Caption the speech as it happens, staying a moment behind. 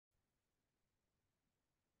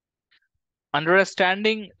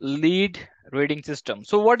Understanding LEED rating system.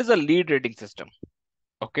 So what is a LEED rating system?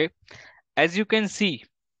 Okay, as you can see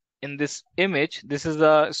in this image, this is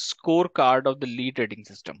a scorecard of the LEED rating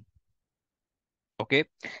system. Okay,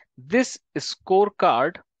 this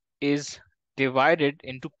scorecard is divided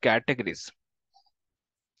into categories.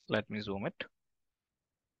 Let me zoom it.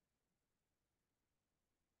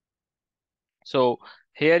 So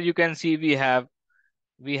here you can see we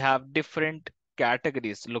have different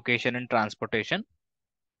categories: location and transportation,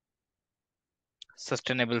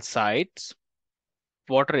 sustainable sites,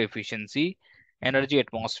 water efficiency, energy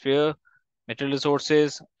atmosphere, natural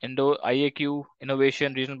resources, Indo IAQ,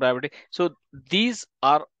 innovation, regional priority. So these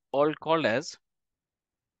are all called as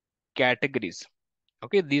categories.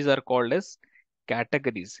 Okay, these are called as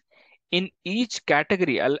categories. In each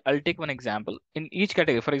category, I'll take one example. In each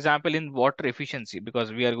category, for example, in water efficiency,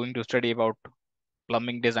 because we are going to study about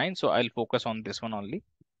plumbing design, so I'll focus on this one only.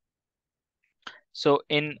 So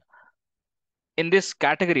in this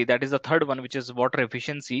category, that is the third one, which is water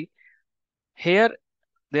efficiency. Here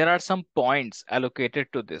there are some points allocated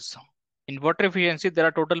to this. In water efficiency, there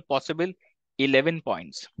are total possible 11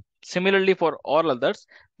 points. Similarly, for all others,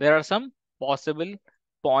 there are some possible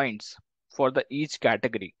points for the each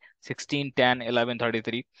category: 16, 10, 11,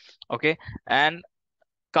 33. Okay, and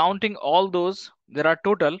counting all those, there are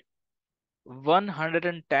total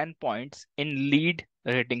 110 points in LEED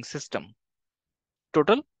rating system.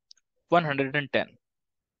 Total 110.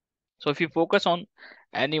 So if you focus on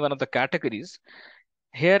any one of the categories,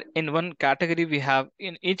 here in one category we have,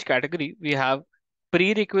 in each category we have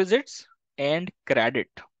prerequisites and credit.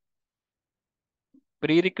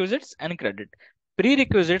 Prerequisites and credit.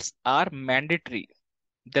 Prerequisites are mandatory.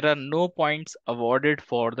 There are no points awarded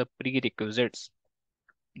for the prerequisites.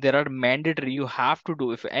 There are mandatory. You have to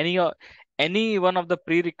do. If any one of the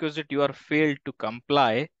prerequisite you are failed to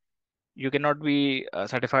comply, you cannot be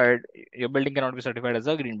certified. Your building cannot be certified as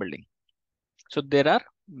a green building. So there are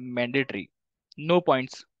mandatory. No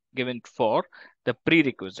points given for the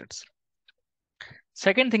prerequisites.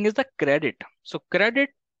 Second thing is the credit. So credit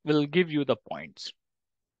will give you the points.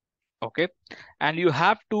 Okay. And you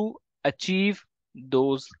have to achieve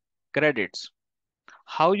those credits.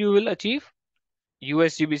 How you will achieve?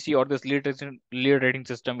 USGBC or this LEED rating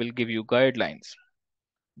system will give you guidelines.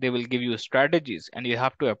 They will give you strategies and you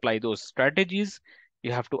have to apply those strategies.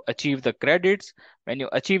 You have to achieve the credits. When you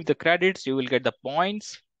achieve the credits, you will get the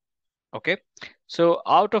points. Okay. So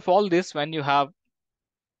out of all this, when you have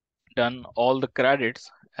done all the credits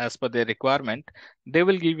as per their requirement, they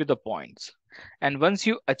will give you the points. And once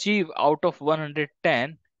you achieve out of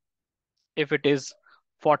 110, if it is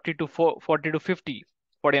 40 to 40 to 50,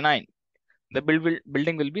 49, the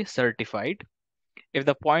building will be certified. If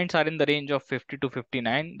the points are in the range of 50 to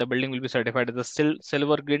 59, the building will be certified as a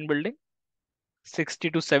silver green building.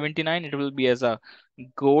 60 to 79, it will be as a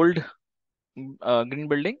gold green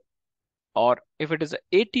building. Or if it is a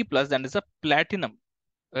 80 plus, then it's a platinum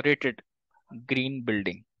rated green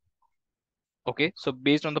building. Okay, so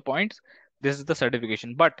based on the points, this is the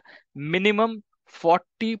certification. But minimum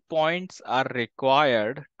 40 points are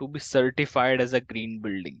required to be certified as a green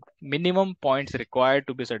building. Minimum points required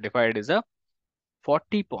to be certified is a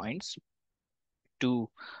 40 points to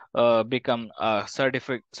become a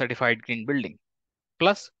certified green building,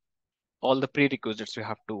 plus all the prerequisites you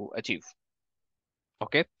have to achieve.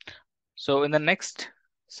 Okay, so in the next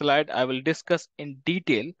slide, I will discuss in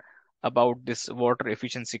detail about this water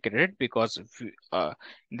efficiency credit, because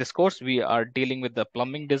in this course we are dealing with the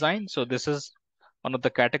plumbing design. So this is one of the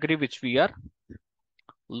category which we are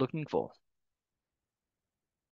looking for.